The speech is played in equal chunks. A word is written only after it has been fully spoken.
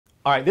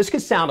All right, this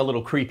could sound a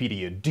little creepy to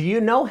you. Do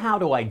you know how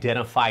to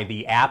identify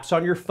the apps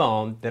on your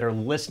phone that are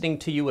listening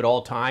to you at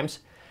all times?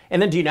 And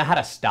then do you know how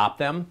to stop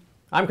them?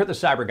 I'm Kurt the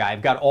Cyber Guy.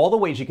 I've got all the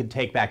ways you can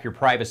take back your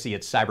privacy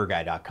at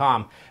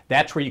cyberguy.com.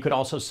 That's where you could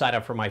also sign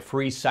up for my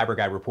free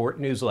CyberGuy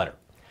Report newsletter.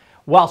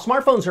 While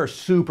smartphones are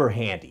super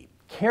handy,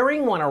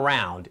 carrying one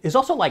around is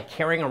also like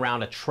carrying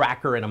around a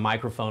tracker and a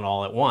microphone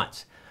all at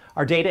once.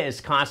 Our data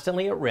is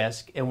constantly at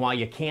risk, and while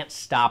you can't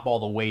stop all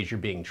the ways you're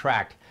being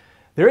tracked,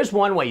 there is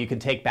one way you can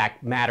take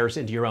back matters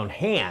into your own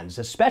hands,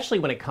 especially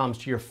when it comes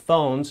to your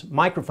phone's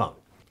microphone.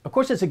 Of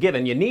course, it's a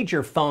given. You need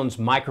your phone's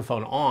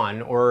microphone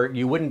on, or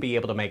you wouldn't be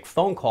able to make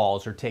phone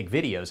calls or take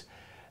videos.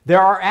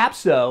 There are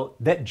apps, though,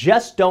 that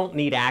just don't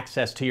need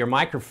access to your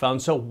microphone,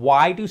 so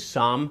why do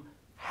some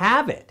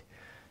have it?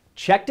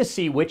 Check to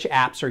see which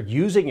apps are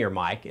using your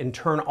mic and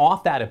turn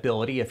off that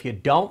ability if you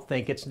don't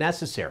think it's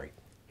necessary.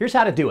 Here's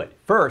how to do it.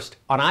 First,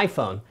 on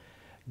iPhone,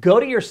 go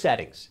to your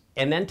settings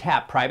and then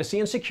tap Privacy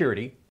and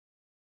Security.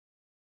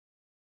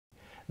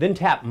 Then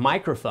tap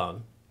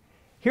Microphone.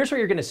 Here's where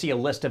you're going to see a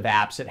list of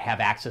apps that have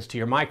access to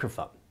your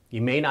microphone.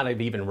 You may not have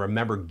even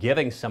remembered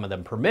giving some of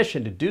them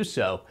permission to do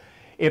so.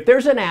 If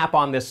there's an app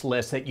on this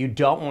list that you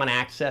don't want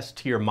access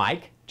to your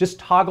mic, just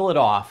toggle it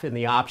off in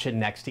the option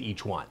next to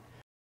each one.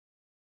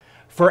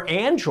 For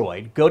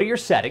Android, go to your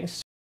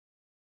settings,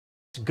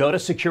 go to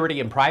Security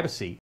and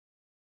Privacy,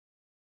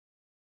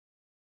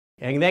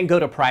 and then go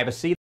to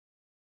Privacy,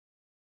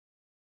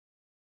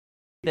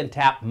 then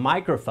tap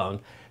Microphone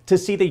to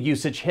see the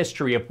usage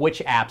history of which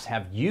apps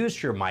have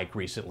used your mic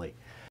recently.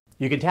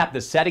 You can tap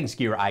the settings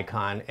gear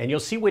icon and you'll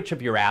see which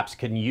of your apps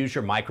can use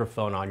your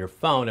microphone on your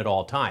phone at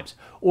all times,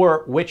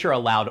 or which are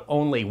allowed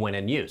only when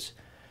in use.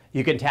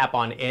 You can tap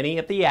on any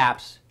of the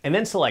apps and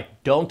then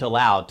select Don't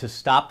Allow to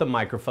stop the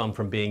microphone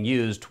from being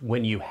used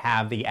when you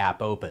have the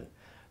app open.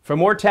 For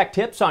more tech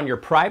tips on your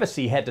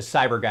privacy, head to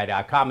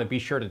cyberguy.com and be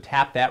sure to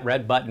tap that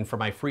red button for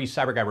my free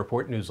CyberGuy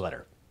Report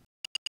newsletter.